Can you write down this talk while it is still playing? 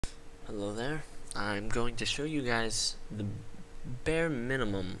Hello there. I'm going to show you guys the bare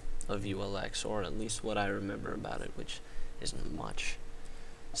minimum of ULX, or at least what I remember about it, which isn't much.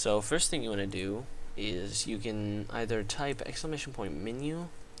 So first thing you want to do is you can either type !menu,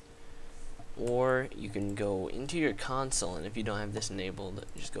 or you can go into your console, and if you don't have this enabled,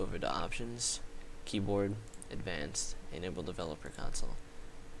 just go over to Options, Keyboard, Advanced, Enable Developer Console.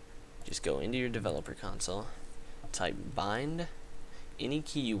 Just go into your developer console, type bind any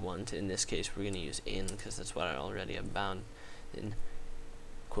key you want. In this case we're going to use in because that's what I already have bound. Then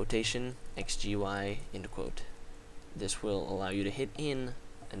quotation xgy into quote. This will allow you to hit in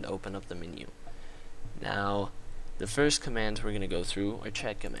and open up the menu. Now the first commands we're going to go through are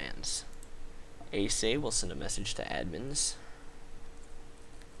chat commands. Say will send a message to admins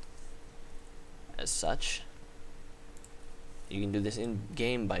as such. You can do this in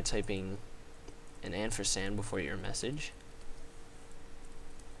game by typing an ampersand before your message.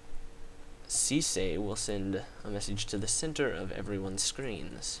 Say will send a message to the center of everyone's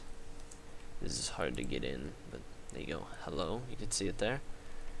screens. This is hard to get in, but there you go. Hello, you can see it there.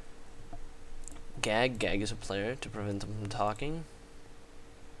 Gag is a player to prevent them from talking.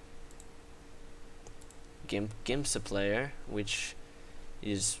 Gimp's a player, which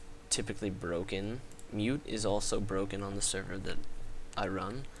is typically broken. Mute is also broken on the server that I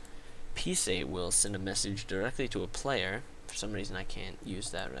run. Say will send a message directly to a player. For some reason I can't use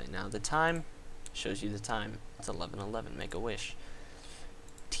that right now. The time shows you the time. It's 11:11. Make a wish.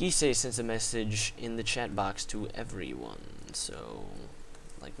 Say sends a message in the chat box to everyone. So,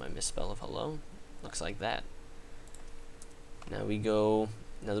 like my misspell of hello, looks like that. Now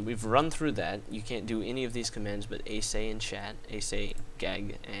that we've run through that, you can't do any of these commands but say in chat, say,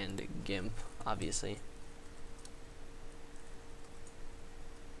 gag, and gimp, obviously.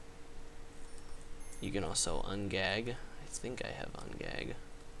 You can also ungag. I think I have ungag.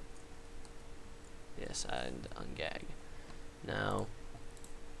 Yes, I'd ungag. Now,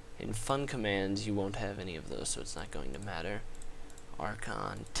 in fun commands, you won't have any of those, so it's not going to matter.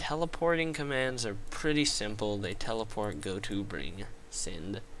 Archon. Teleporting commands are pretty simple. They teleport, go to, bring,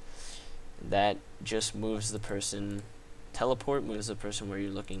 send. That just moves the person. Teleport moves the person where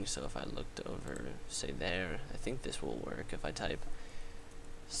you're looking, so if I looked over, say there, I think this will work. If I type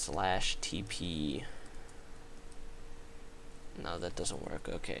 /TP, no, that doesn't work.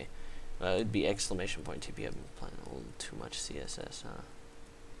 Okay, it'd be !TP. I've been playing a little too much CSS, huh?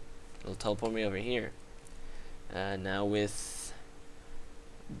 It'll teleport me over here. Now with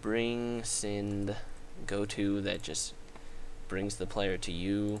bring, send, go to, that just brings the player to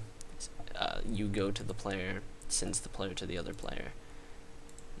you. You go to the player, sends the player to the other player.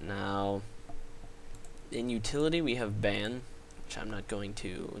 Now in utility we have ban, which I'm not going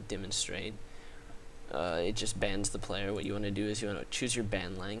to demonstrate. It just bans the player. What you want to do is you want to choose your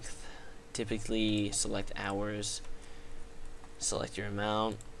ban length. Typically select hours, select your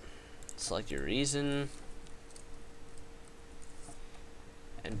amount, select your reason,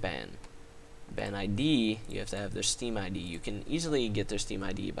 and ban. Ban ID, you have to have their Steam ID. You can easily get their Steam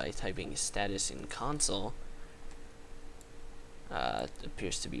ID by typing status in console. It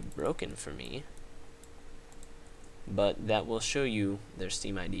appears to be broken for me, but that will show you their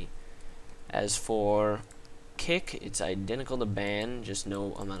Steam ID. As for kick, it's identical to ban, just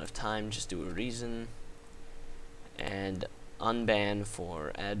no amount of time, just do a reason. And unban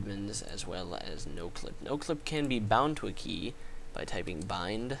for admins, as well as noclip. Noclip can be bound to a key by typing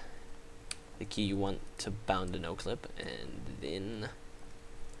bind, the key you want to bound a noclip, and then,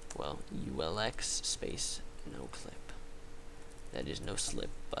 well, ULX space noclip. That is no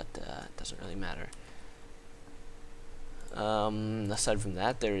slip, but it doesn't really matter. Aside from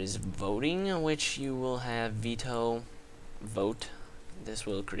that, there is voting, which you will have veto, vote. This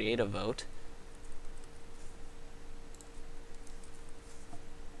will create a vote.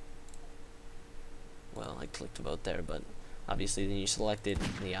 Well, I clicked vote there, but obviously then you select it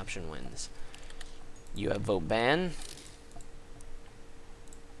and the option wins. You have vote ban.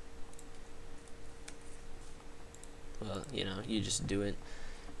 Well, you know, you just do it.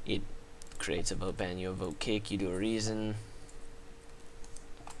 It creates a vote ban. You have vote kick, you do a reason,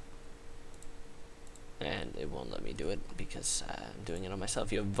 and it won't let me do it because I'm doing it on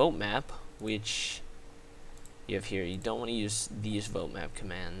myself. You have vote map, which you have here. You don't want to use these vote map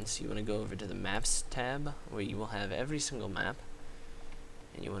commands. You want to go over to the maps tab where you will have every single map,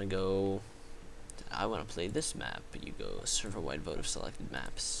 and you want to go, I want to play this map, but you go server wide vote of selected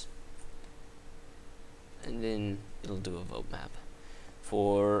maps, and then it'll do a vote map.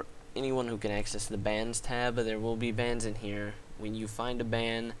 For anyone who can access the bans tab, there will be bans in here. When you find a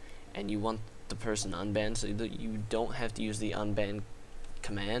ban and you want the person unbanned, so that you don't have to use the unban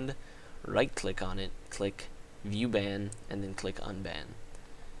command, right click on it, click view ban, and then click unban.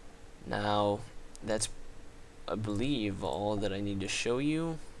 Now that's, I believe, all that I need to show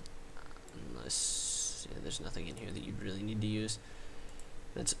you, unless there's nothing in here that you really need to use.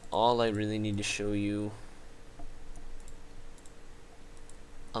 That's all I really need to show you,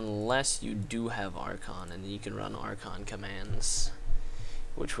 unless you do have Archon, and then you can run Archon commands,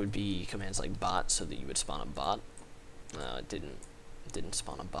 which would be commands like bot, so that you would spawn a bot. It didn't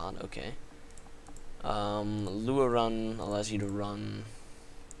spawn a bot. Okay. Lua Run allows you to run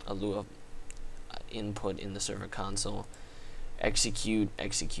a Lua input in the server console. Execute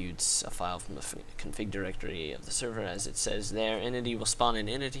executes a file from the config directory of the server, as it says there. Entity will spawn an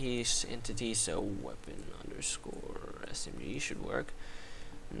entity, so weapon underscore SMG should work.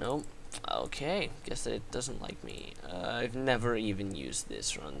 Nope. Okay, guess that it doesn't like me. I've never even used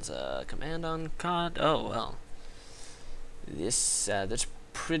this. Runs a command on COD. Oh well. That's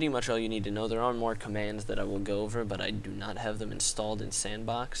pretty much all you need to know. There are more commands that I will go over, but I do not have them installed in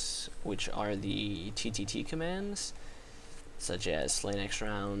Sandbox, which are the TTT commands, such as slay next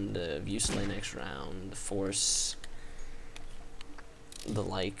round, view slay next round, force, the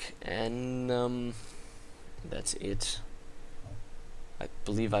like, and that's it. I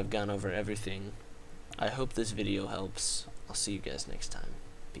believe I've gone over everything. I hope this video helps. I'll see you guys next time.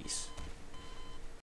 Peace.